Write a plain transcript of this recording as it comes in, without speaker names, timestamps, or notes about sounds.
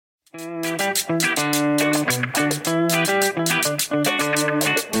Hola,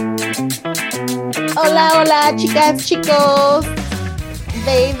 hola, chicas, chicos.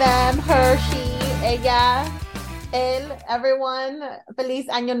 They, them, her, she, ella, él, everyone. Feliz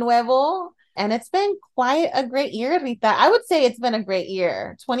Año Nuevo. And it's been quite a great year, Rita. I would say it's been a great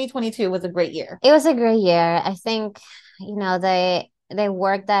year. 2022 was a great year. It was a great year. I think, the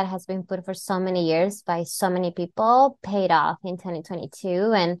work that has been put for so many years by so many people paid off in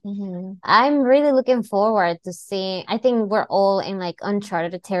 2022. And I'm really looking forward to seeing. I think we're all in like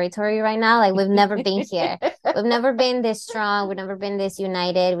uncharted territory right now. Like we've never been here. We've never been this strong. We've never been this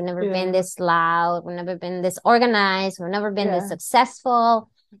united. We've never been this loud. We've never been this organized. We've never been this successful.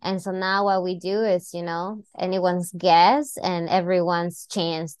 And so now what we do is, anyone's guess and everyone's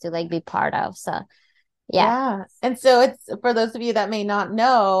chance to like be part of. So yeah. Yeah. And so it's for those of you that may not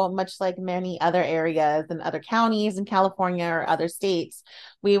know, much like many other areas and other counties in California or other states,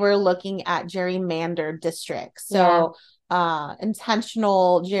 we were looking at gerrymandered districts. So intentionally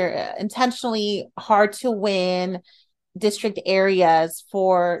hard to win district areas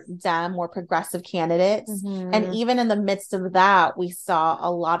for them more progressive candidates. And even in the midst of that, we saw a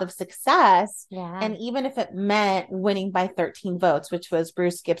lot of success. And even if it meant winning by 13 votes, which was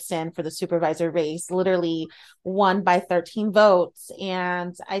Bruce Gibson for the supervisor race, literally won by 13 votes.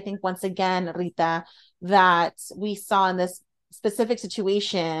 And I think once again, Rita, that we saw in this specific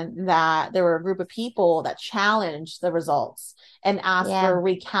situation that there were a group of people that challenged the results and asked for a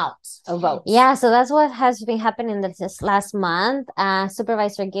recount of votes. Yeah, so that's what has been happening this last month.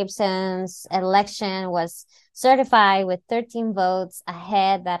 Supervisor Gibson's election was certified with 13 votes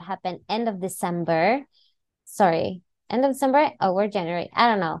ahead. That happened end of December. Sorry, end of December or January? I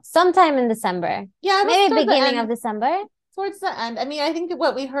don't know. Sometime in December. Yeah, maybe beginning of December. Towards the end. I mean, I think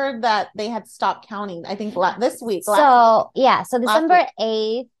what we heard that they had stopped counting, I think this week. So December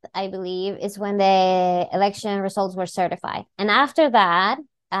 8th, I believe, is when the election results were certified. And after that,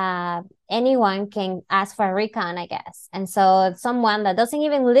 anyone can ask for a recount, I guess. And so someone that doesn't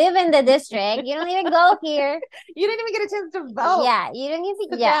even live in the district, you don't even go here. You didn't even get a chance to vote. Yeah, you don't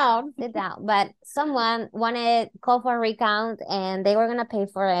even sit down. But someone wanted call for a recount and they were gonna pay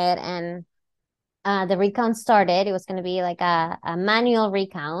for it. And the recount started. It was going to be like a manual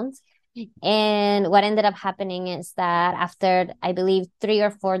recount. And what ended up happening is that after, I believe, 3 or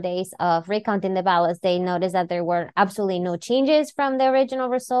 4 days of recounting the ballots, they noticed that there were absolutely no changes from the original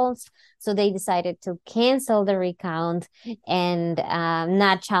results. So they decided to cancel the recount and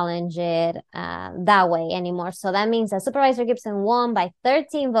not challenge it that way anymore. So that means that Supervisor Gibson won by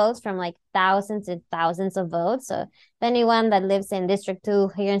 13 votes from like thousands and thousands of votes. So if anyone that lives in District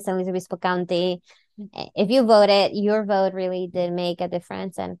 2 here in San Luis Obispo County, if you voted, your vote really did make a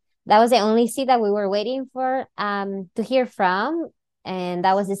difference. And that was the only seat that we were waiting for to hear from. And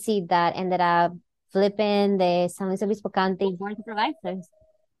that was the seat that ended up flipping the San Luis Obispo County Board of Supervisors.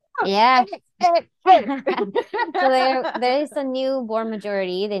 Yeah. So there is a new board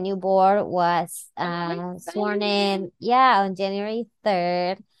majority. The new board was sworn in, on January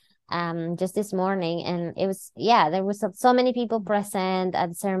 3rd, just this morning. And it was, there was so many people present at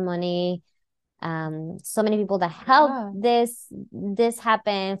the ceremony. So many people that helped this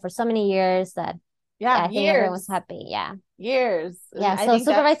happen for so many years that I think everyone was happy. Years. So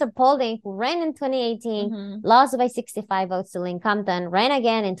Supervisor Paulding, who ran in 2018, lost by 65 votes to Lynn Compton, ran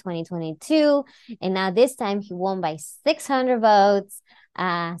again in 2022, and now this time he won by 600 votes.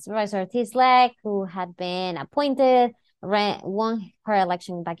 Supervisor Ortiz-Leck, who had been appointed, won her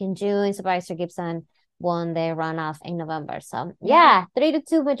election back in June. Supervisor Gibson won the runoff in November. So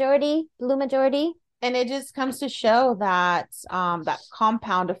 3-2 majority, blue majority. And it just comes to show that that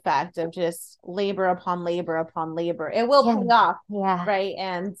compound effect of just labor upon labor upon labor, it will pay off. Right.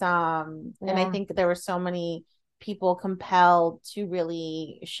 And I think there were so many people compelled to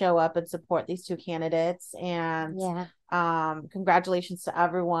really show up and support these two candidates. And congratulations to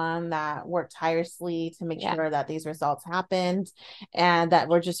everyone that worked tirelessly to make sure that these results happened, and that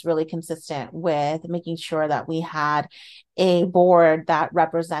we're just really consistent with making sure that we had a board that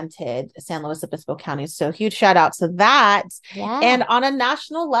represented San Luis Obispo County. So huge shout out to that. And on a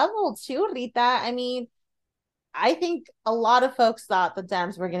national level too, Rita, I mean, I think a lot of folks thought the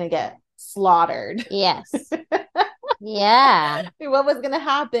Dems were going to get slaughtered. Yes. What was going to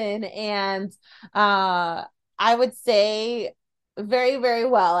happen. And I would say very, very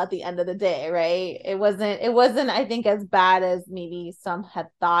well at the end of the day, right? It wasn't, I think, as bad as maybe some had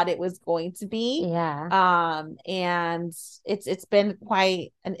thought it was going to be. And it's been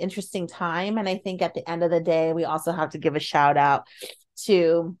quite an interesting time. And I think at the end of the day, we also have to give a shout out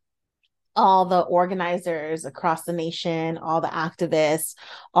to all the organizers across the nation, all the activists,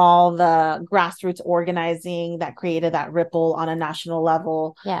 all the grassroots organizing that created that ripple on a national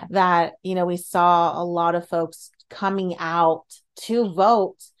level. Yeah. That, we saw a lot of folks coming out to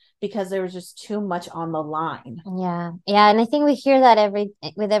vote because there was just too much on the line. Yeah. Yeah. And I think we hear that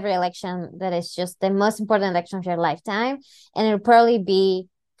with every election, that it's just the most important election of your lifetime. And it'll probably be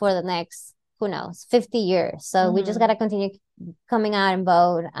for the next, who knows, 50 years. So we just got to continue coming out and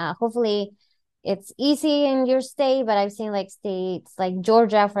vote. Hopefully it's easy in your state, but I've seen like states like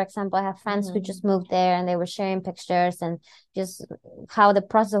Georgia, for example. I have friends who just moved there and they were sharing pictures and just how the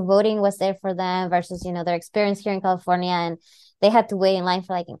process of voting was there for them versus, their experience here in California. And they had to wait in line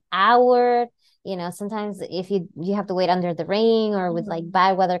for like an hour. Sometimes if you have to wait under the rain or with like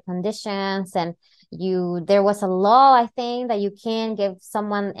bad weather conditions, and there was a law, I think, that you can't give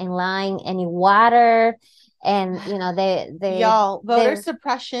someone in line any water. And y'all, voter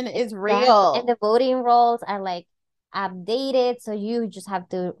suppression is real, and the voting rolls are like updated, so you just have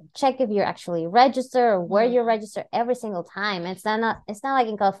to check if you're actually registered or where you're registered every single time. It's not like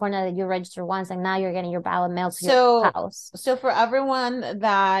in California that you register once and now you're getting your ballot mailed to your house. So for everyone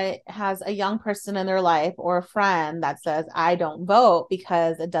that has a young person in their life or a friend that says, I don't vote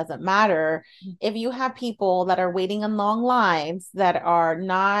because it doesn't matter, if you have people that are waiting in long lines that are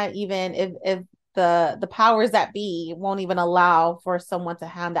not even, if the powers that be won't even allow for someone to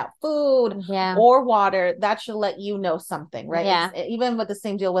hand out food or water, that should let you know something, right? Yeah. Even with the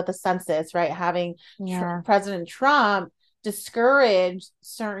same deal with the census, right? Having President Trump discourage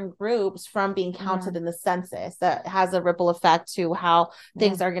certain groups from being counted in the census, that has a ripple effect to how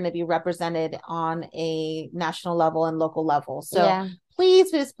things are going to be represented on a national level and local level. So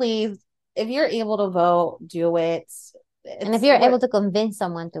please, if you're able to vote, do it. And if you're able to convince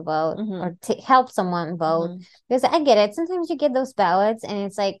someone to vote or help someone vote, because I get it. Sometimes you get those ballots and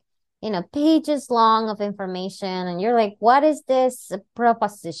it's like, pages long of information and you're like, what is this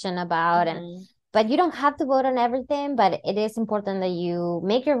proposition about? But you don't have to vote on everything, but it is important that you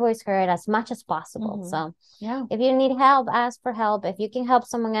make your voice heard as much as possible. So if you need help, ask for help. If you can help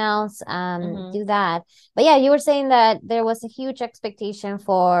someone else, do that. But yeah, you were saying that there was a huge expectation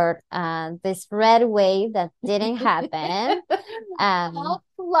for this red wave that didn't happen. All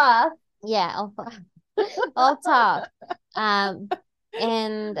fluff. Yeah, all talk.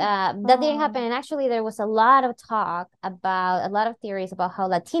 And that didn't happen. And actually there was a lot of theories about how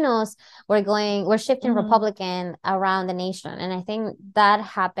Latinos were shifting Republican around the nation. And I think that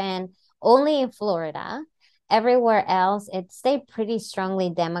happened only in Florida. Everywhere else it stayed pretty strongly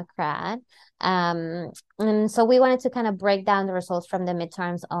Democrat. And so we wanted to kind of break down the results from the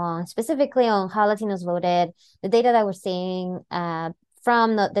midterms specifically on how Latinos voted, the data that we're seeing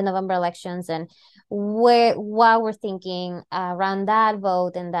from the November elections, and what we're thinking around that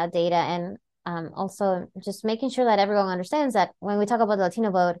vote and that data. And also just making sure that everyone understands that when we talk about the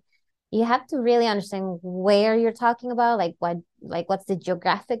Latino vote, you have to really understand where you're talking about, what's the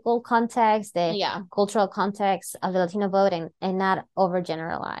geographical context, the cultural context of the Latino vote, and not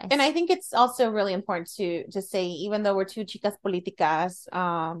overgeneralize. And I think it's also really important to say, even though we're two chicas politicas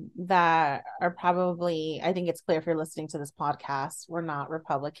that are probably, I think it's clear if you're listening to this podcast, we're not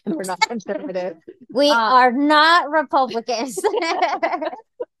Republican, we're not conservative. We are not Republicans.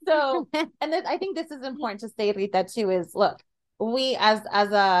 So, and I think this is important to say, Rita, too, is look, we as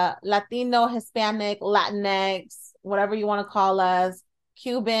a Latino, Hispanic, Latinx, whatever you want to call us,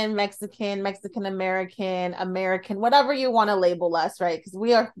 Cuban, Mexican, Mexican American, American, whatever you want to label us, right? Because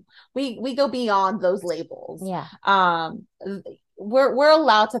we go beyond those labels. Yeah. We're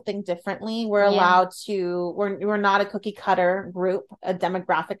allowed to think differently. We're allowed to, we're not a cookie cutter group, a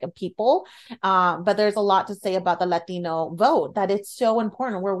demographic of people. But there's a lot to say about the Latino vote, that it's so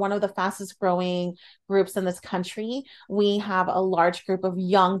important. We're one of the fastest growing groups in this country. We have a large group of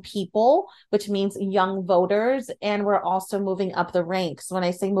young people, which means young voters. And we're also moving up the ranks. When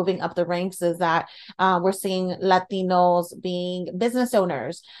I say moving up the ranks, is that we're seeing Latinos being business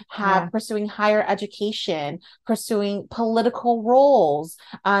owners, pursuing higher education, pursuing political roles,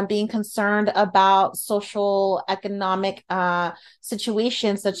 being concerned about social economic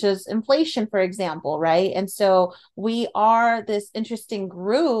situations such as inflation, for example, right? And so we are this interesting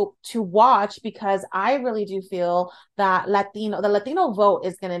group to watch, because I really do feel that the Latino vote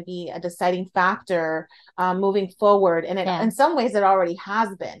is going to be a deciding factor moving forward. And in some ways it already has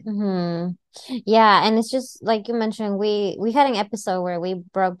been. Yeah, and it's just like you mentioned, we had an episode where we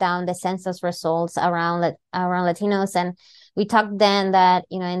broke down the census results around Latinos, and we talked then that,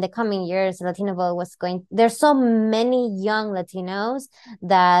 in the coming years, Latino vote there's so many young Latinos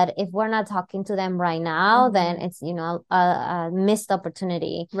that if we're not talking to them right now, then it's, a missed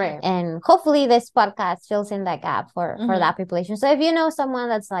opportunity. Right. And hopefully this podcast fills in that gap for that population. So if you know someone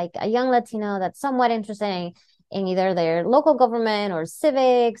that's like a young Latino that's somewhat interested in either their local government or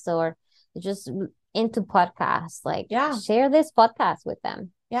civics or just into podcasts, share this podcast with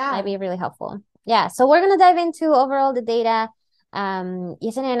them. Yeah. That'd be really helpful. Yeah. So we're going to dive into overall the data.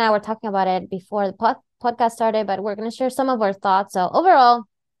 Yesenia and I were talking about it before the podcast started, but we're going to share some of our thoughts. So overall,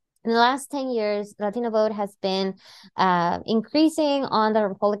 in the last 10 years, Latino vote has been increasing on the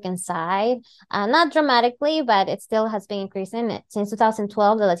Republican side. Not dramatically, but it still has been increasing. Since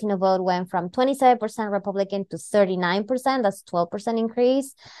 2012, the Latino vote went from 27% Republican to 39%. That's 12%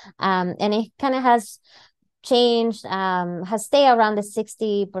 increase. And it kind of has changed, has stayed around the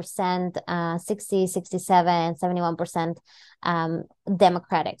 60%, 60, 67, 71%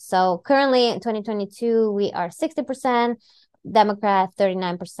 Democratic. So currently in 2022, we are 60% Democrat,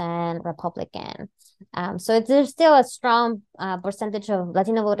 39% Republican. So there's still a strong percentage of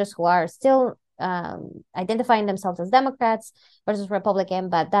Latino voters who are still identifying themselves as Democrats versus Republican,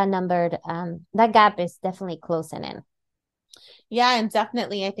 but that gap is definitely closing in. Yeah, and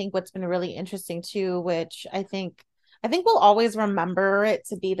definitely I think what's been really interesting too, which I think we'll always remember it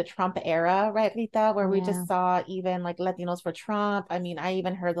to be the Trump era, right, Rita, where we just saw even like Latinos for Trump. I mean, I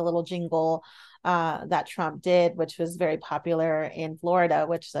even heard the little jingle that Trump did, which was very popular in Florida,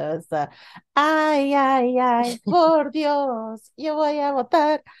 which says the ay, ay, ay, por Dios, yo voy a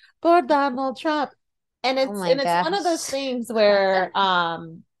votar por Donald Trump. And it's one of those things where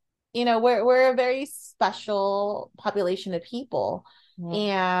we're a very special population of people.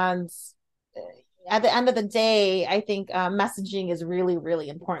 And at the end of the day, I think messaging is really, really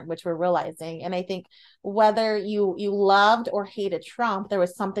important, which we're realizing. And I think whether you loved or hated Trump, there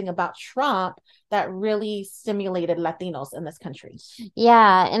was something about Trump that really stimulated Latinos in this country.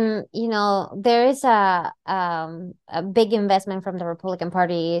 Yeah. And, there is a big investment from the Republican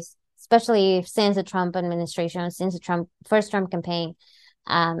Party, especially since the Trump administration, since the first Trump campaign,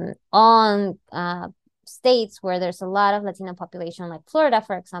 on states where there's a lot of Latino population, like Florida,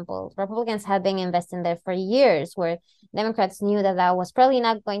 for example. Republicans have been investing there for years, where Democrats knew that was probably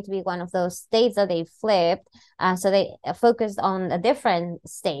not going to be one of those states that they flipped. So they focused on a different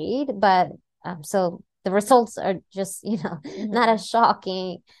state, but so the results are just, not a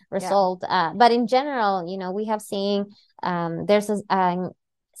shocking result. But in general, we have seen there's a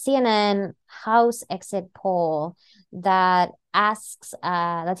CNN House exit poll that asks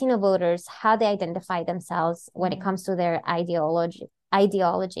Latino voters how they identify themselves when it comes to their ideology.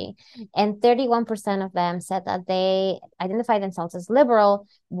 And 31% of them said that they identify themselves as liberal,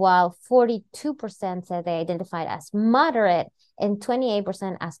 while 42% said they identified as moderate and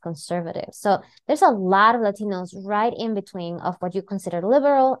 28% as conservative. So there's a lot of Latinos right in between of what you consider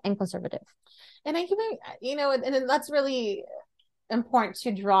liberal and conservative. And I think, and that's really important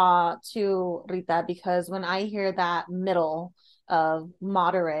to draw to, Rita, because when I hear that middle of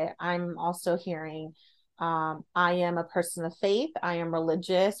moderate, I'm also hearing I am a person of faith, I am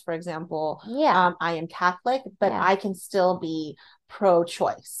religious, for example. I am Catholic, but I can still be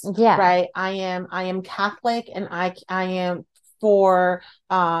pro-choice. Right. I am Catholic, and I am for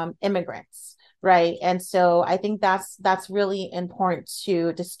immigrants. Right. And so I think that's really important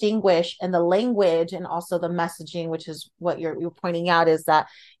to distinguish in the language and also the messaging, which is what you're pointing out, is that,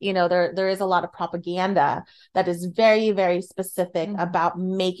 there is a lot of propaganda that is very, very specific about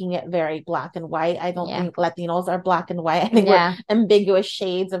making it very black and white. I don't think Latinos are black and white. I think we're ambiguous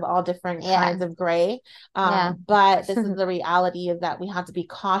shades of all different kinds of gray. But this is the reality, is that we have to be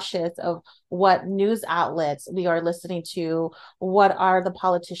cautious of what news outlets we are listening to, what are the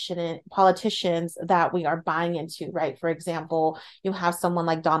politicians that we are buying into, right? For example, you have someone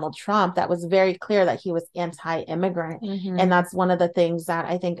like Donald Trump that was very clear that he was anti-immigrant. And that's one of the things that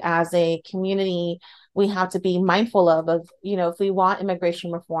I think as a community we have to be mindful of, if we want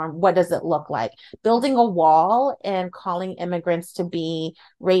immigration reform, what does it look like? Building a wall and calling immigrants to be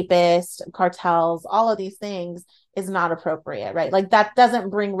rapists, cartels, all of these things is not appropriate, right? Like that doesn't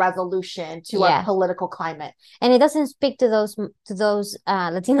bring resolution to our political climate. And it doesn't speak to those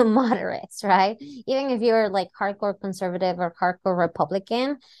Latino moderates, right? Even if you're like hardcore conservative or hardcore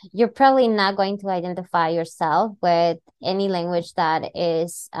Republican, you're probably not going to identify yourself with any language that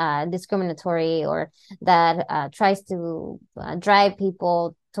is discriminatory or that tries to drive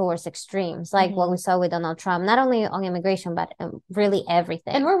people towards extremes, like what we saw with Donald Trump, not only on immigration, but really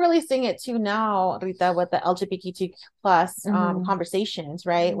everything. And we're really seeing it too now, Rita, with the LGBTQ plus conversations,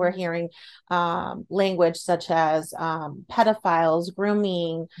 right? We're hearing language such as pedophiles,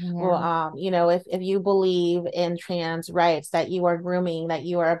 grooming. Well, you know, if you believe in trans rights, that you are grooming, that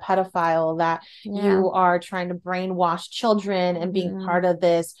you are a pedophile, that you are trying to brainwash children and being part of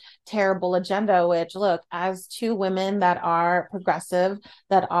this terrible agenda, which, look, as two women that are progressive,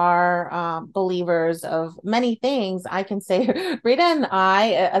 that are believers of many things, I can say Rita and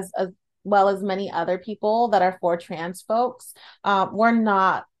I, as well as many other people that are for trans folks, we're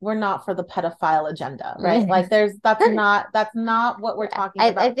not for the pedophile agenda, right? Like that's not what we're talking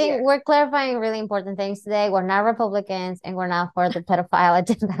about. I think we're clarifying really important things today. We're not Republicans and we're not for the pedophile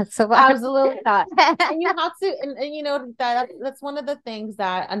agenda. So absolutely not. And you have to, and you know, that's one of the things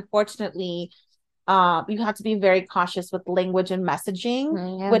that unfortunately you have to be very cautious with language and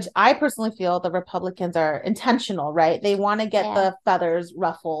messaging, which I personally feel the Republicans are intentional, right? They want to get the feathers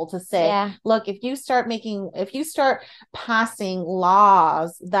ruffled to say, look, if you start passing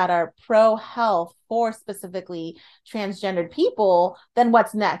laws that are pro-health for specifically transgendered people, then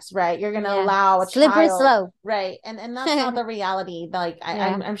what's next, right? You're going to allow a slippery slope, right? And that's not the reality. Like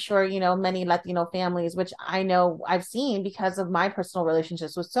I'm sure, you know, many Latino families, which I know I've seen because of my personal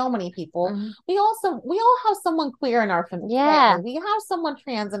relationships with so many people, we all have someone queer in our family. We have someone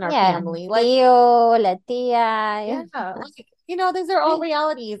trans in our family, like Tío, la tía. Like, you know, these are all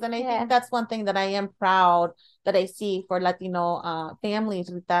realities, and I think that's one thing that I am proud that I see for Latino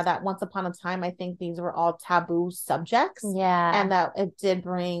families, that once upon a time, I think these were all taboo subjects, and that it did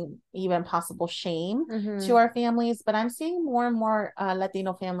bring even possible shame to our families. But I'm seeing more and more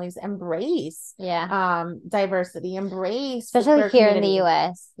Latino families embrace diversity, embrace, especially here community. in the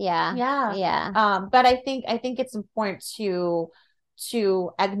US. But I think it's important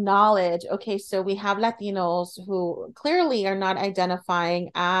to acknowledge, okay, so we have Latinos who clearly are not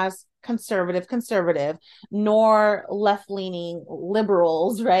identifying as conservative, nor left-leaning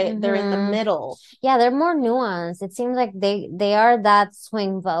liberals, right? They're in the middle. They're more nuanced. It seems like they are that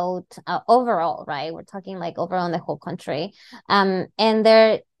swing vote overall, right? We're talking like overall in the whole country. And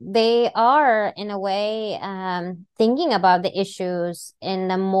they are in a way thinking about the issues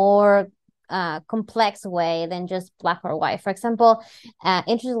in a more complex way than just black or white. For example,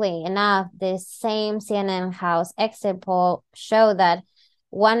 interestingly enough, this same CNN House exit poll showed that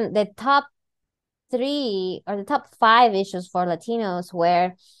the top 3 or the top 5 issues for Latinos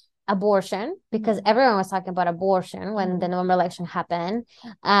were abortion, because everyone was talking about abortion when the November election happened.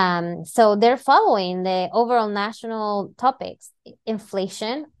 So they're following the overall national topics.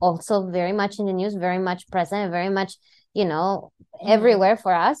 Inflation, also very much in the news, very much present, very much, you know, everywhere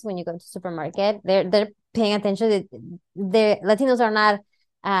for us. When you go to the supermarket, they're paying attention. The Latinos are not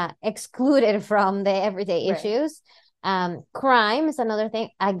excluded from the everyday issues. Crime is another thing,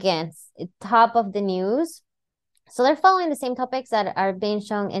 again, top of the news. So they're following the same topics that are being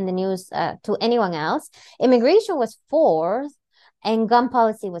shown in the news to anyone else. Immigration was 4th and gun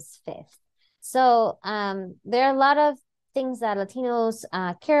policy was 5th. So there are a lot of things that Latinos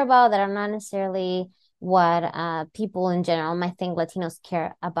care about that are not necessarily what people in general might think Latinos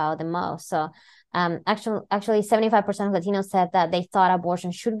care about the most. So actually 75% of Latinos said that they thought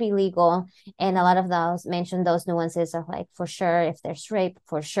abortion should be legal, and a lot of those mentioned those nuances of, like, for sure if there's rape,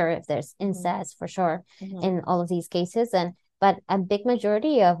 for sure if there's incest, for sure in all of these cases. But a big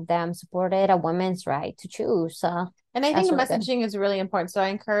majority of them supported a woman's right to choose. So and I think the messaging is really important. So I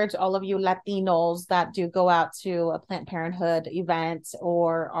encourage all of you Latinos that do go out to a Planned Parenthood event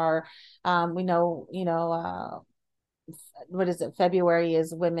or are, we know, you know, what is it? February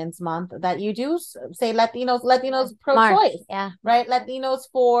is Women's Month. That you do say Latinos pro-choice, right? Latinos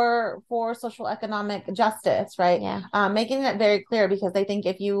for social economic justice, right? Making it very clear, because I think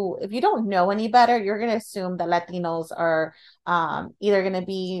if you don't know any better, you're going to assume that Latinos are either going to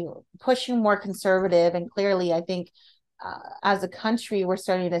be pushing more conservative, and clearly, I think as a country, we're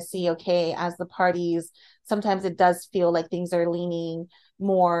starting to see, okay, as the parties, sometimes it does feel like things are leaning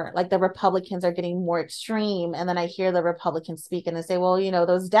more, like the Republicans are getting more extreme. And then I hear the Republicans speak and they say, well, you know,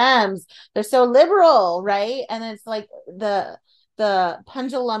 those Dems, they're so liberal, right? And it's like the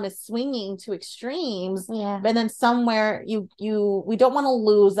pendulum is swinging to extremes. But then somewhere we don't want to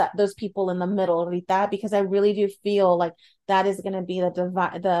lose those people in the middle, Rita, because I really do feel like that is going to be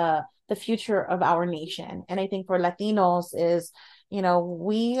the future of our nation. And I think for Latinos is, you know,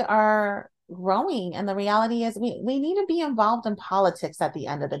 we are growing. And the reality is we need to be involved in politics at the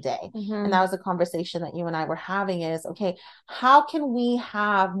end of the day. And that was a conversation that you and I were having is, okay, how can we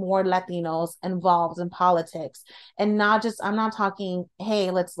have more Latinos involved in politics? And not just, I'm not talking,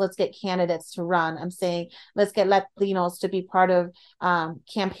 hey, let's get candidates to run. I'm saying, let's get Latinos to be part of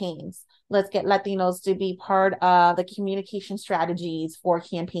campaigns. Let's get Latinos to be part of the communication strategies for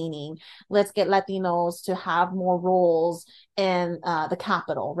campaigning. Let's get Latinos to have more roles in the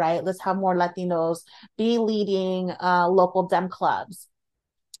Capitol, right? Let's have more Latinos be leading local Dem clubs.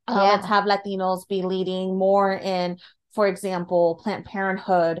 Let's have Latinos be leading more in, for example, Planned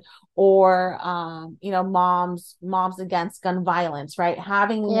Parenthood or moms against gun violence, right?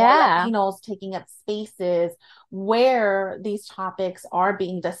 Having more Latinos taking up spaces where these topics are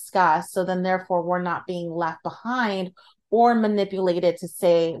being discussed, so then therefore we're not being left behind or manipulated to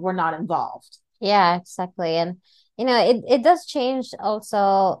say we're not involved. Yeah, exactly. And it does change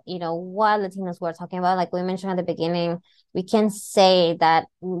also, what Latinos we're talking about. Like we mentioned at the beginning, we can say that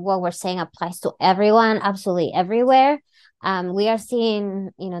what we're saying applies to everyone, absolutely everywhere. We are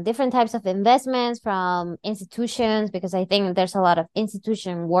seeing, different types of investments from institutions, because I think there's a lot of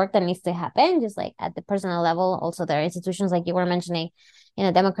institution work that needs to happen, just like at the personal level. Also, there are institutions like you were mentioning,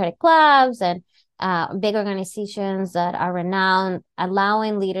 democratic clubs and big organizations that are renowned,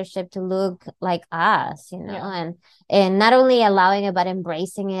 allowing leadership to look like us, and not only allowing it, but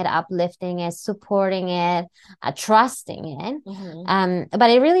embracing it, uplifting it, supporting it, trusting it. But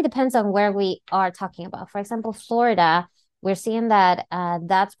it really depends on where we are talking about. For example, Florida, we're seeing that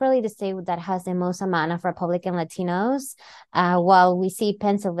that's probably the state that has the most amount of Republican Latinos, while we see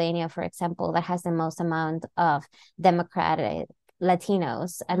Pennsylvania, for example, that has the most amount of Democratic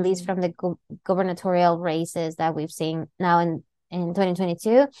Latinos, at least from the gubernatorial races that we've seen now in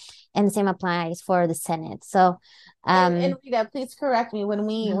 2022, and the same applies for the Senate. So and Rita, please correct me when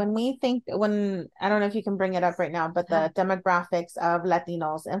we think, when I don't know if you can bring it up right now, but the demographics of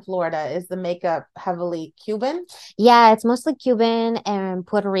Latinos in Florida, is the makeup heavily Cuban? Yeah, it's mostly Cuban and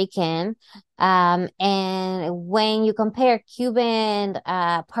Puerto Rican. And when you compare Cuban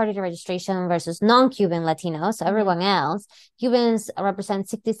party registration versus non-Cuban Latinos, so everyone else, Cubans represent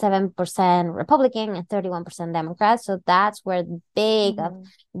 67% Republican and 31% Democrat. So that's where big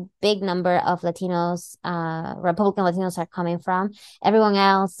number of Latinos, Republican Latinos, are coming from. Everyone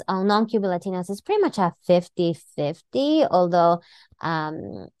else, non-Cuban Latinos, is pretty much a 50-50, although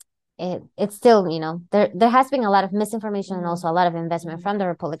it's still, there has been a lot of misinformation and also a lot of investment from the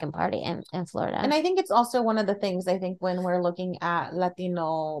Republican Party in Florida. And I think it's also one of the things, I think, when we're looking at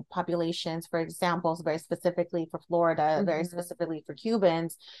Latino populations, for example, very specifically for Florida, very specifically for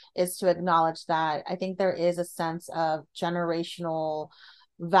Cubans, is to acknowledge that I think there is a sense of generational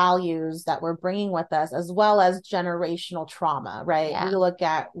values that we're bringing with us, as well as generational trauma, right? We look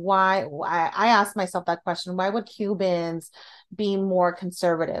at why I asked myself that question: why would Cubans be more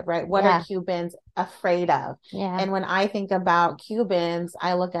conservative, right? What are Cubans afraid of? And when I think about Cubans,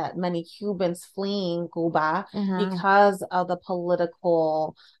 I look at many Cubans fleeing Cuba because of the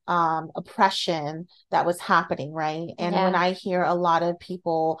political oppression that was happening, right? And when I hear a lot of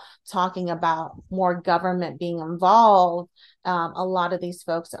people talking about more government being involved, a lot of these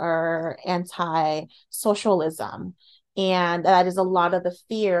folks are anti-socialism. And that is a lot of the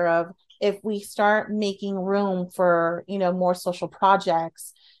fear of, if we start making room for, more social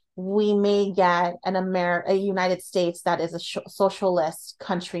projects, we may get a United States that is a socialist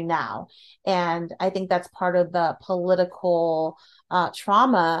country now. And I think that's part of the political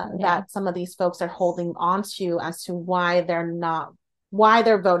trauma that some of these folks are holding on to, as to why they're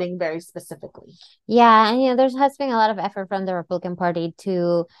voting very specifically. Yeah, and there has been a lot of effort from the Republican Party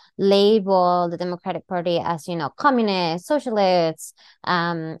to label the Democratic Party as, communist, socialists,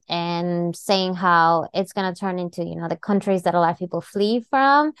 and saying how it's going to turn into, the countries that a lot of people flee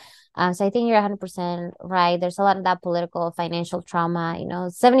from. So I think you're 100% right. There's a lot of that political, financial trauma.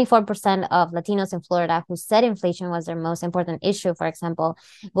 74% of Latinos in Florida who said inflation was their most important issue, for example,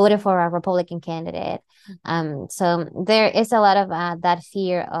 voted for a Republican candidate. So there is a lot of that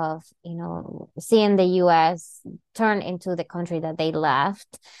fear of, seeing the U.S. turn into the country that they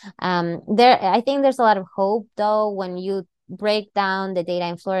left. I think there's a lot of hope, though, when you break down the data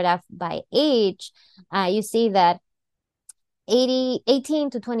in Florida by age. You see that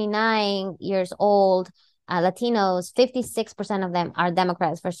 18 to 29 years old Latinos, 56% of them are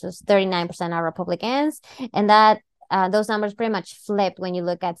Democrats versus 39% are Republicans. And that those numbers pretty much flipped when you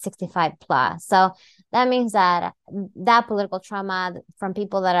look at 65 plus. So that means that political trauma from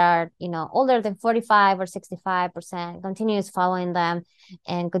people that are, older than 45 or 65% continues following them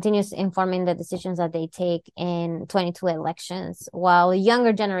and continues informing the decisions that they take in 22 elections, while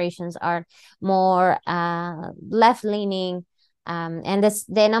younger generations are more left-leaning. And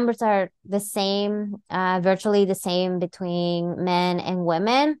the numbers are the same, virtually the same between men and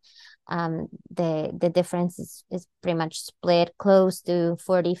women. The difference is pretty much split close to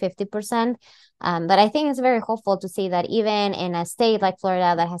 40-50%. But I think it's very hopeful to see that even in a state like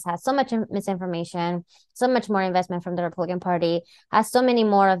Florida that has had so much misinformation, so much more investment from the Republican Party, has so many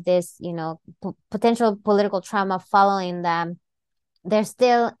more of this, potential political trauma following them, there's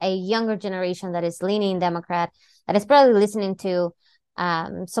still a younger generation that is leaning Democrat, that is probably listening to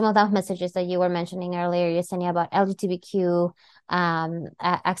some of those messages that you were mentioning earlier, Yesenia, about LGBTQ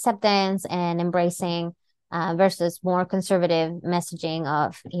acceptance and embracing versus more conservative messaging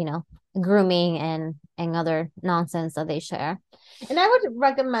of, grooming and other nonsense that they share. And I would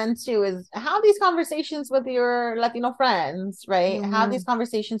recommend too is have these conversations with your Latino friends, right? Mm-hmm. Have these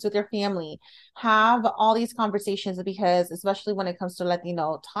conversations with your family. Have all these conversations, because especially when it comes to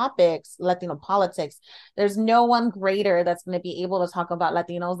Latino topics, Latino politics, there's no one greater that's going to be able to talk about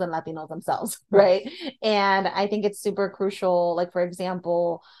Latinos than Latinos themselves, right? And I think it's super crucial. Like, for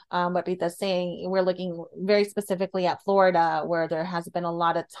example, what Rita's saying, we're looking very specifically at Florida, where there has been a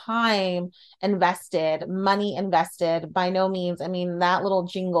lot of time invested, money invested. By no means, I mean, that little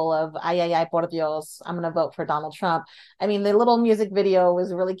jingle of ay, ay, ay, por Dios, I'm going to vote for Donald Trump. I mean, the little music video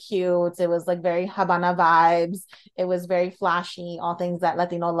was really cute. It was like very Habana vibes. It was very flashy, all things that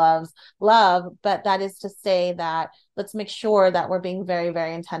Latino love. But that is to say that let's make sure that we're being very,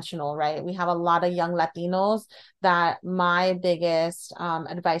 very intentional, right? We have a lot of young Latinos that my biggest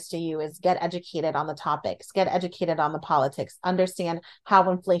advice to you is get educated on the topics, get educated on the politics, understand how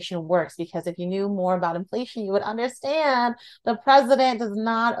inflation works, because if you knew more about inflation, you would understand the president does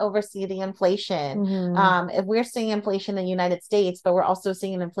not oversee the inflation. Mm-hmm. If we're seeing inflation in the United States, but we're also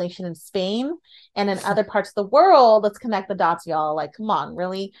seeing inflation in Spain and in other parts of the world, let's connect the dots, y'all. Like, come on,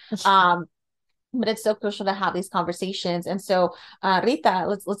 really? But it's so crucial to have these conversations. And so, Rita,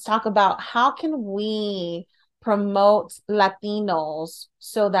 let's talk about how can we promote Latinos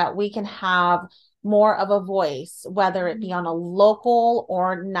so that we can have more of a voice, whether it be on a local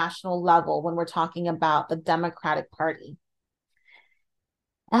or national level, when we're talking about the Democratic Party.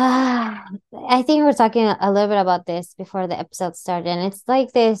 I think we were talking a little bit about this before the episode started, and it's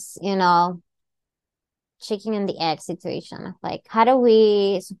like this, chicken and the egg situation. Like, how do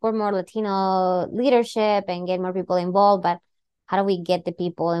we support more Latino leadership and get more people involved? But how do we get the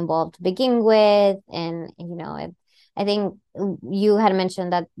people involved to begin with? And, I think you had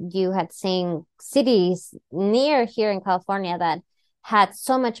mentioned that you had seen cities near here in California that had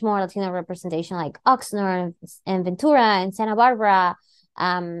so much more Latino representation, like Oxnard and Ventura and Santa Barbara.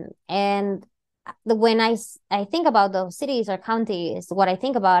 And when I think about those cities or counties, what I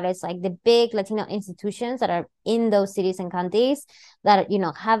think about is like the big Latino institutions that are in those cities and counties that,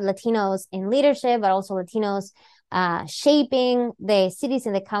 have Latinos in leadership, but also Latinos shaping the cities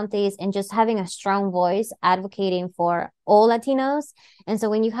and the counties, and just having a strong voice advocating for all Latinos. And so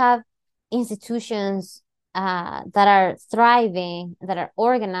when you have institutions that are thriving, that are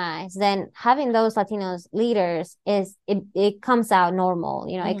organized, then having those Latinos leaders it comes out normal,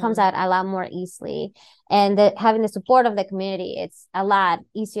 it comes out a lot more easily. And having the support of the community, it's a lot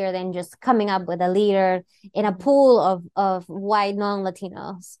easier than just coming up with a leader in a pool of white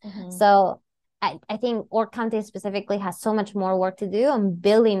non-Latinos. So I think Orange County specifically has so much more work to do on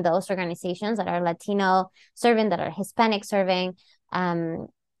building those organizations that are Latino serving, that are Hispanic serving, and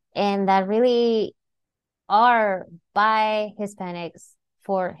that really are by Hispanics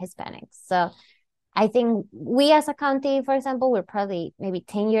for Hispanics. So I think we as a county, for example, we're probably maybe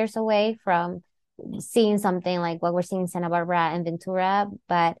 10 years away from seeing something like what we're seeing in Santa Barbara and Ventura.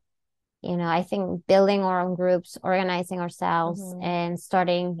 But, I think building our own groups, organizing ourselves, and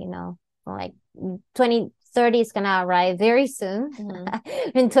starting, like 2030 is going to arrive very soon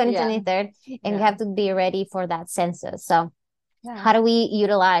in 2023. And we have to be ready for that census. So how do we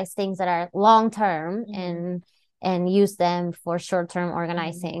utilize things that are long-term and use them for short-term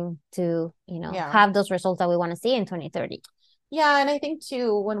organizing to, have those results that we want to see in 2030? Yeah. And I think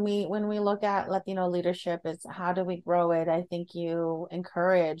too, when we look at Latino leadership, is how do we grow it? I think you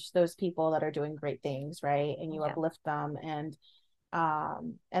encourage those people that are doing great things, right? And you uplift them. And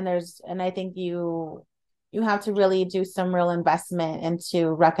I think you have to really do some real investment into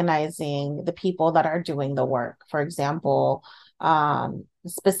recognizing the people that are doing the work. For example,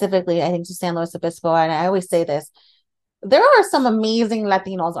 specifically, I think to San Luis Obispo, and I always say this, there are some amazing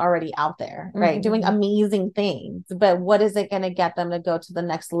Latinos already out there, right? Mm-hmm. Doing amazing things, but what is it going to get them to go to the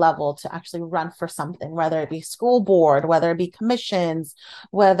next level to actually run for something, whether it be school board, whether it be commissions,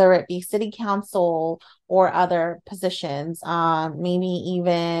 whether it be city council or other positions, maybe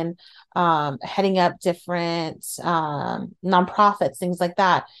even heading up different nonprofits, things like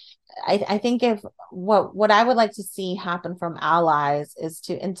that. I think if what I would like to see happen from allies is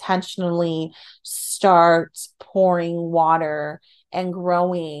to intentionally start pouring water and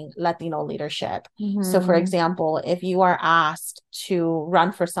growing Latino leadership. Mm-hmm. So for example, if you are asked to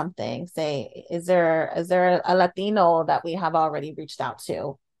run for something, say, is there a Latino that we have already reached out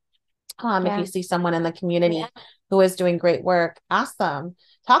to? If you see someone in the community who is doing great work, ask them,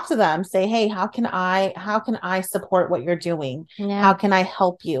 talk to them, say, hey, how can I support what you're doing? How can I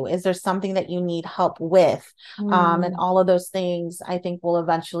help you? Is there something that you need help with? And all of those things, I think, will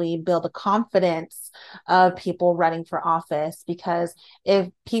eventually build a confidence of people running for office, because if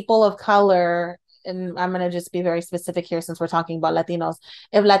people of color, and I'm going to just be very specific here since we're talking about Latinos,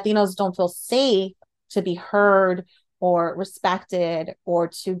 if Latinos don't feel safe to be heard or respected or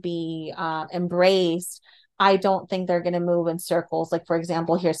to be embraced, I don't think they're going to move in circles. Like, for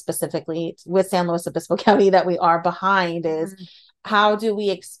example, here specifically with San Luis Obispo County that we are behind is, how do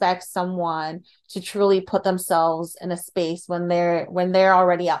we expect someone to truly put themselves in a space when they're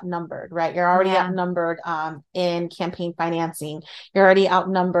already outnumbered, right? You're already outnumbered in campaign financing. You're already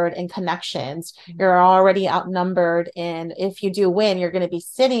outnumbered in connections. You're already outnumbered in, if you do win, you're going to be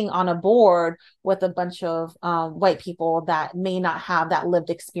sitting on a board with a bunch of white people that may not have that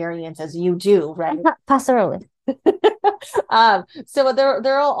lived experience as you do, right? Pastorally. So there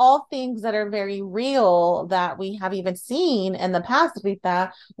are all things that are very real that we have even seen in the past,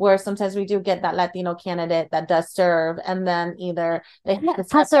 Rita, where sometimes we do get that Latino candidate that does serve, and then either they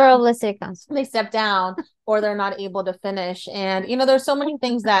step down or they're not able to finish. And, there's so many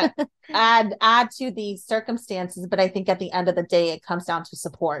things that add to these circumstances. But I think at the end of the day, it comes down to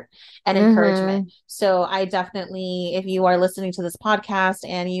support and encouragement. So I definitely, if you are listening to this podcast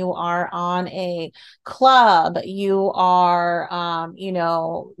and you are on a club, you are,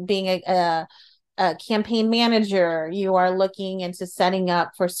 being a campaign manager, you are looking into setting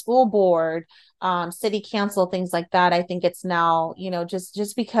up for school board, city council, things like that. I think it's now,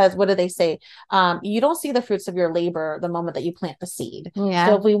 just because, what do they say? You don't see the fruits of your labor the moment that you plant the seed. Yeah.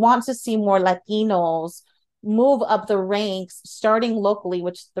 So if we want to see more Latinos move up the ranks, starting locally,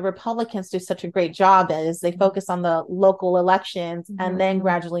 which the Republicans do such a great job is, they focus on the local elections and then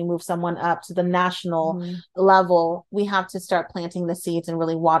gradually move someone up to the national level. We have to start planting the seeds and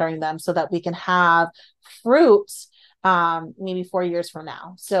really watering them so that we can have fruit maybe 4 years from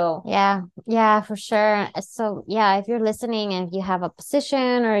now. So yeah, for sure. So if you're listening and you have a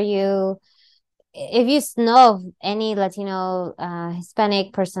position, or if you know of any Latino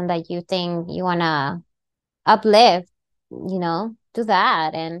Hispanic person that you think you want to uplift, do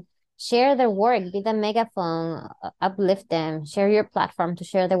that and share their work, be the megaphone, uplift them, share your platform to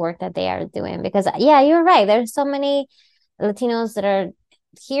share the work that they are doing. Because you're right, there's so many Latinos that are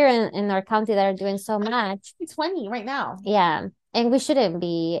here in our county that are doing so much. 20 right now. And we shouldn't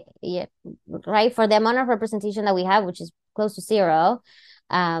be, right, for the amount of representation that we have, which is close to zero.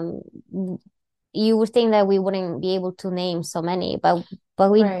 You would think that we wouldn't be able to name so many, but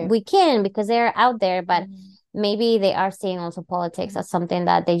we can, because they're out there. But maybe they are seeing also politics as something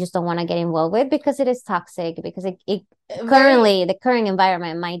that they just don't want to get involved with, because it is toxic, because it currently the current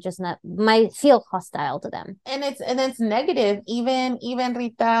environment might feel hostile to them, and it's negative. Even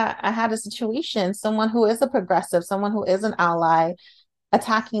Rita, I had a situation, someone who is a progressive, someone who is an ally,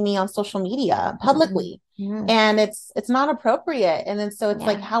 attacking me on social media publicly. And it's not appropriate. And then so it's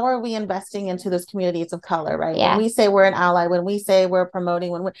like, how are we investing into those communities of color, right? When we say we're an ally, when we say we're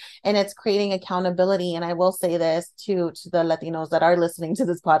promoting, and it's creating accountability. And I will say this to the Latinos that are listening to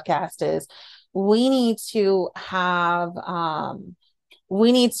this podcast is, we need to have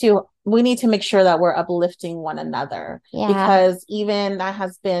we need to make sure that we're uplifting one another, because even that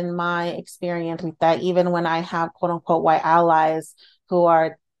has been my experience with that. Even when I have quote unquote white allies who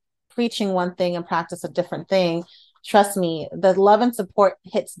are preaching one thing and practice a different thing, trust me, the love and support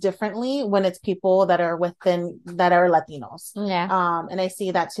hits differently when it's people that are Latinos. And I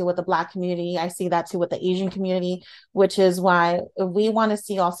see that too with the Black community. I see that too with the Asian community, which is why we want to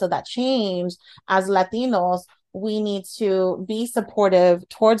see also that change as Latinos. We need to be supportive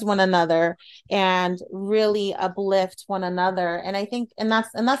towards one another and really uplift one another. And I think, and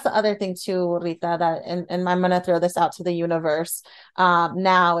that's the other thing too, Rita, that, and I'm going to throw this out to the universe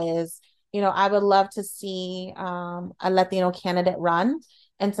now is, I would love to see a Latino candidate run,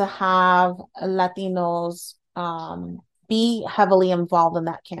 and to have Latinos be heavily involved in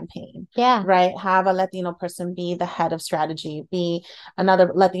that campaign. Yeah. Right. Have a Latino person be the head of strategy, be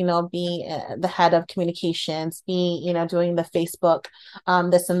another Latino, be the head of communications, be, doing the Facebook,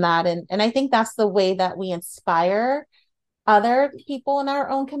 this and that. And I think that's the way that we inspire other people in our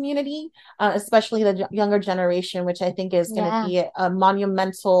own community, especially the younger generation, which I think is going to be a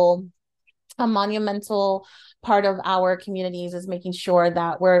monumental part of our communities, is making sure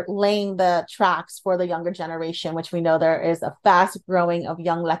that we're laying the tracks for the younger generation, which we know there is a fast growing of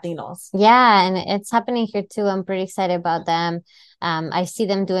young Latinos. Yeah, and it's happening here too. I'm pretty excited about them. I see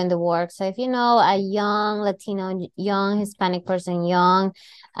them doing the work. So if you know a young Latino, young Hispanic person, young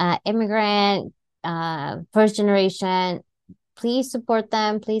immigrant, first generation, please support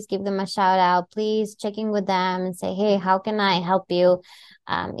them. Please give them a shout out. Please check in with them and say, hey, how can I help you?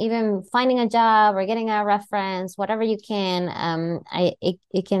 Even finding a job or getting a reference, whatever you can.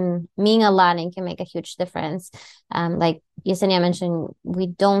 It can mean a lot and can make a huge difference. Like Yesenia mentioned, we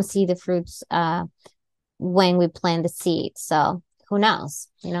don't see the fruits when we plant the seed. So who knows,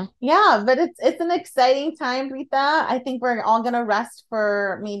 Yeah, but it's an exciting time, Rita. I think we're all gonna rest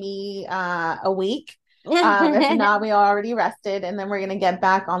for maybe a week. If not, we already rested, and then we're gonna get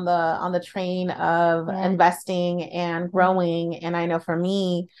back on the train of investing and growing. And I know for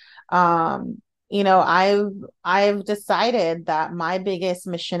me, I've decided that my biggest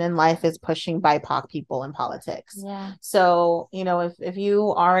mission in life is pushing BIPOC people in politics. Yeah. So, if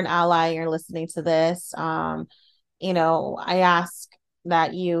you are an ally, you're listening to this, I ask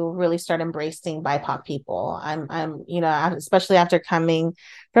that you really start embracing BIPOC people. I'm, especially after coming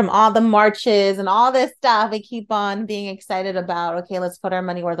from all the marches and all this stuff, I keep on being excited about, okay, let's put our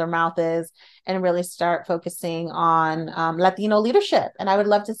money where their mouth is and really start focusing on Latino leadership. And I would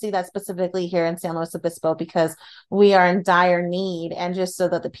love to see that specifically here in San Luis Obispo, because we are in dire need. And just so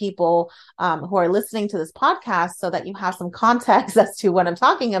that the people who are listening to this podcast, so that you have some context as to what I'm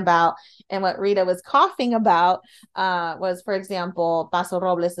talking about, and what Rita was coughing about was, for example, Paso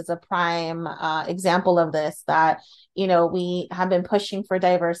Robles is a prime example of this, that we have been pushing for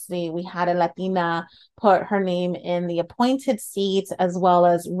diversity. We had a Latina put her name in the appointed seat, as well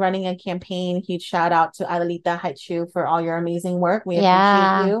as running a campaign. Huge shout out to Adelita Haichu for all your amazing work. We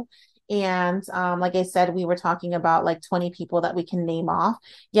appreciate you. And like I said, we were talking about like 20 people that we can name off,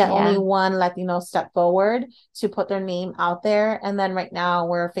 yet only one Latino stepped forward to put their name out there. And then right now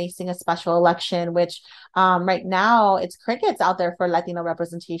we're facing a special election, which right now it's crickets out there for Latino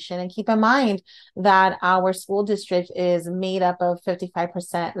representation. And keep in mind that our school district is made up of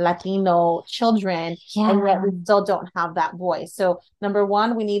 55% Latino children, and yet we still don't have that voice. So number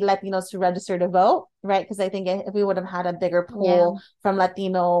one, we need Latinos to register to vote, right? Because I think if we would have had a bigger pool from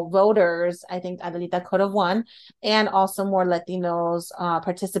Latino voters, I think Adelita could have won. And also more Latinos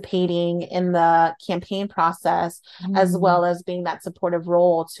participating in the campaign process, as well as being that supportive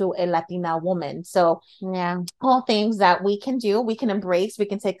role to a Latina woman. So all things that we can do, we can embrace, we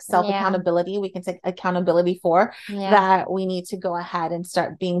can take self-accountability, we can take accountability for, that we need to go ahead and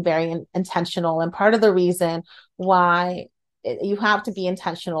start being very intentional. And part of the reason why you have to be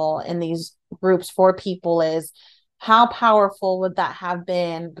intentional in these groups for people is, how powerful would that have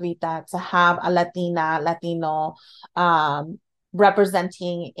been, Rita, to have a Latino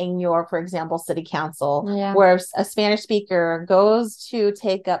representing in your, for example, city council, where a Spanish speaker goes to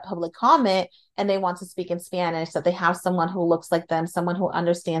take up public comment and they want to speak in Spanish, that they have someone who looks like them, someone who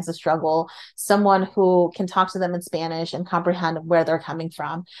understands the struggle, someone who can talk to them in Spanish and comprehend where they're coming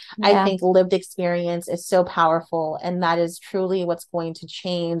from. I think lived experience is so powerful, and that is truly what's going to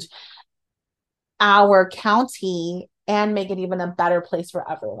change our county and make it even a better place for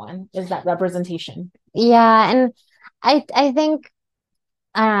everyone, is that representation. And I think,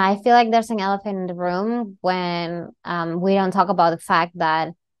 I feel like there's an elephant in the room when we don't talk about the fact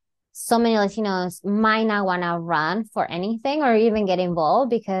that so many Latinos might not want to run for anything or even get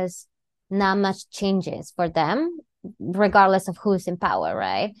involved, because not much changes for them, regardless of who's in power,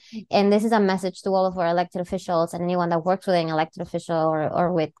 right? And this is a message to all of our elected officials and anyone that works with an elected official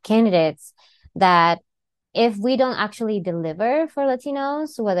or with candidates, that if we don't actually deliver for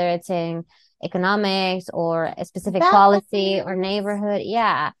Latinos, whether it's in economics or a specific policy or neighborhood,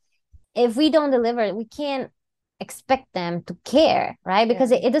 if we don't deliver, we can't expect them to care, right?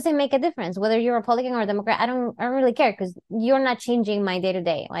 Because it doesn't make a difference whether you're Republican or Democrat. I don't really care, because you're not changing my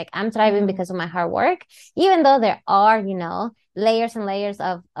day-to-day. Like, I'm thriving because of my hard work, even though there are layers and layers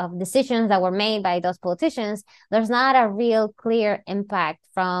of decisions that were made by those politicians, there's not a real clear impact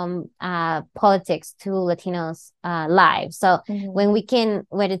from politics to Latinos' lives. So when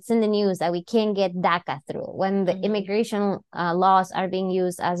it's in the news that we can't get DACA through, when the immigration laws are being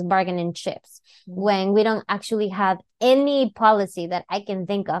used as bargaining chips, when we don't actually have any policy that I can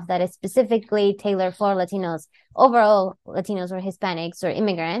think of that is specifically tailored for Latinos, overall Latinos or Hispanics or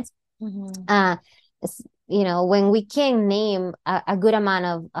immigrants, when we can name a good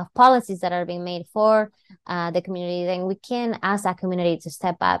amount of policies that are being made for the community, then we can ask that community to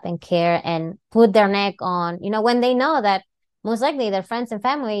step up and care and put their neck on, when they know that most likely their friends and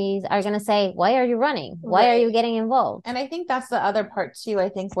families are going to say, why are you running? Why are you getting involved? And I think that's the other part too. I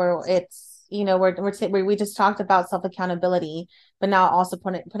think where it's, we just talked about self-accountability, but now also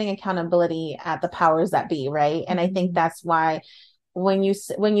putting accountability at the powers that be, right? And I think that's why when you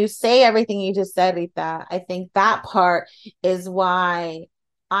say everything you just said, Rita, I think that part is why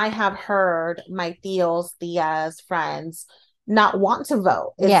I have heard my Diaz friends not want to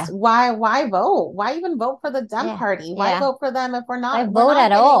vote. It's why vote? Why even vote for the Dem party? Why vote for them if we're not vote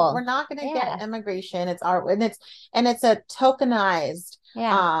at all? We're not going to get immigration. It's it's a tokenized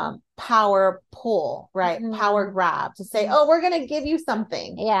power pull, right? Power grab to say, oh, we're going to give you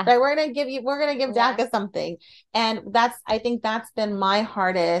something. Right? We're going to give DACA something. And I think that's been my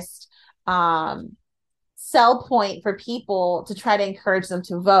hardest sell point for people to try to encourage them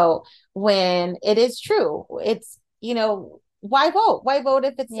to vote when it is true. It's, why vote? Why vote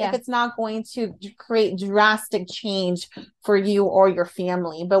if it's not going to create drastic change for you or your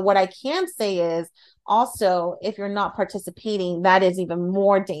family? But what I can say is also, if you're not participating, that is even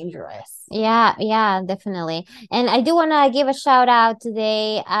more dangerous. Yeah, definitely. And I do want to give a shout out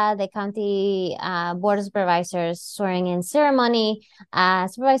today the county board of supervisors swearing in ceremony.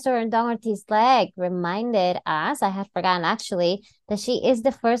 Supervisor Dawn Ortiz-Legg reminded us, I had forgotten actually, that she is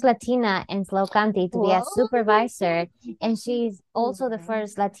the first Latina in SLO County to be a supervisor, and she's also the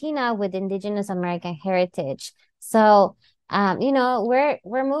first Latina with Indigenous American heritage. So we're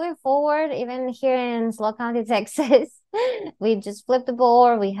moving forward even here in SLO County, Texas. We just flipped the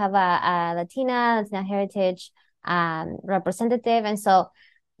board. We have a Latina heritage representative. And so,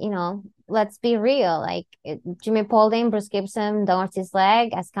 let's be real. Like Jimmy Paulding, Bruce Gibson, Dawn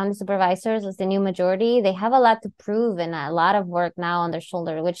Ortiz-Legg as county supervisors, as the new majority, they have a lot to prove and a lot of work now on their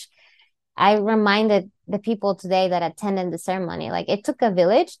shoulder, which I reminded the people today that attended the ceremony. Like it took a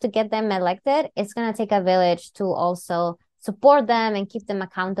village to get them elected. It's going to take a village to also support them and keep them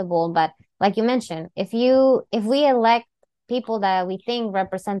accountable. But like you mentioned, if we elect people that we think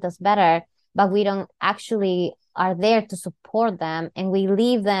represent us better, but we don't actually are there to support them, and we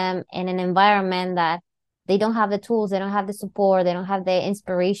leave them in an environment that they don't have the tools, they don't have the support, they don't have the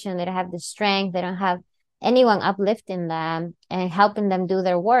inspiration, they don't have the strength, they don't have anyone uplifting them and helping them do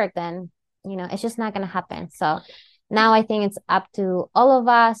their work, then it's just not going to happen. So now I think it's up to all of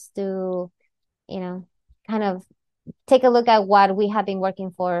us to kind of take a look at what we have been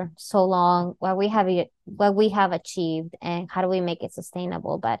working for so long, what we have achieved, and how do we make it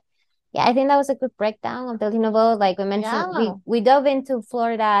sustainable. But yeah, I think that was a good breakdown of the Latino vote. Like we mentioned, we dove into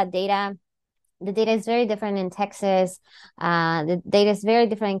Florida data. The data is very different in Texas. The data is very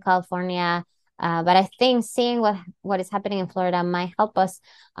different in California. But I think seeing what is happening in Florida might help us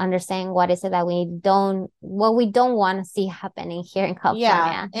understand what is it that we don't want to see happening here in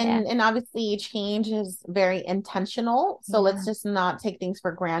California. And obviously change is very intentional. So let's just not take things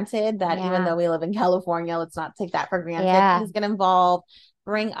for granted that even though we live in California, let's not take that for granted. It's going to involve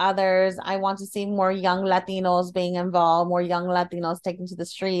bring others. I want to see more young Latinos being involved, more young Latinos taking to the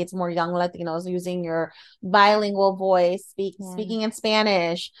streets, more young Latinos using your bilingual voice, speaking in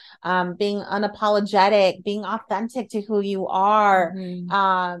Spanish, being unapologetic, being authentic to who you are,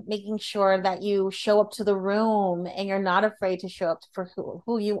 making sure that you show up to the room and you're not afraid to show up for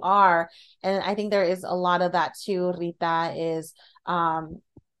who you are. And I think there is a lot of that too, Rita, is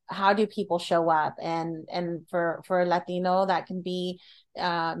how do people show up? And for a Latino, that can be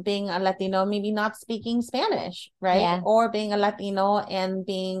being a Latino, maybe not speaking Spanish, right? Or being a Latino and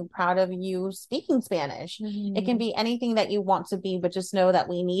being proud of you speaking Spanish. It can be anything that you want to be, but just know that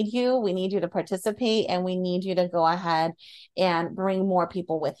we need you to participate, and we need you to go ahead and bring more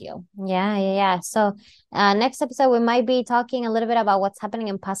people with you. So next episode, we might be talking a little bit about what's happening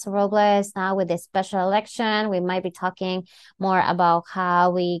in Paso Robles now with this special election. We might be talking more about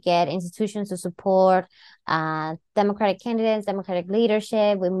how we get institutions to support Democratic candidates, Democratic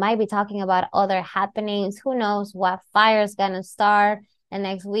leadership. We might be talking about other happenings. Who knows what fire is going to start the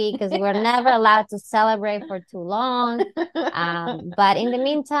next week, because we're never allowed to celebrate for too long. But in the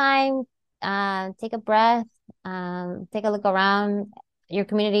meantime, take a breath, take a look around your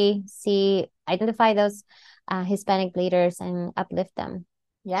community, identify those Hispanic leaders and uplift them.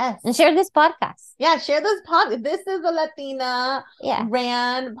 Yes. And share this podcast. Yeah, share this This is a Latina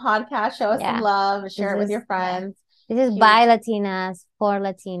ran podcast. Show us some love. Share it with your friends. This is by Latinas, for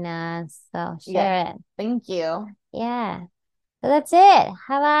Latinas. So share it. Thank you. Yeah. So that's it.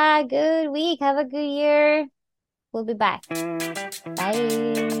 Have a good week. Have a good year. We'll be back.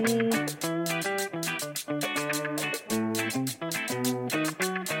 Bye.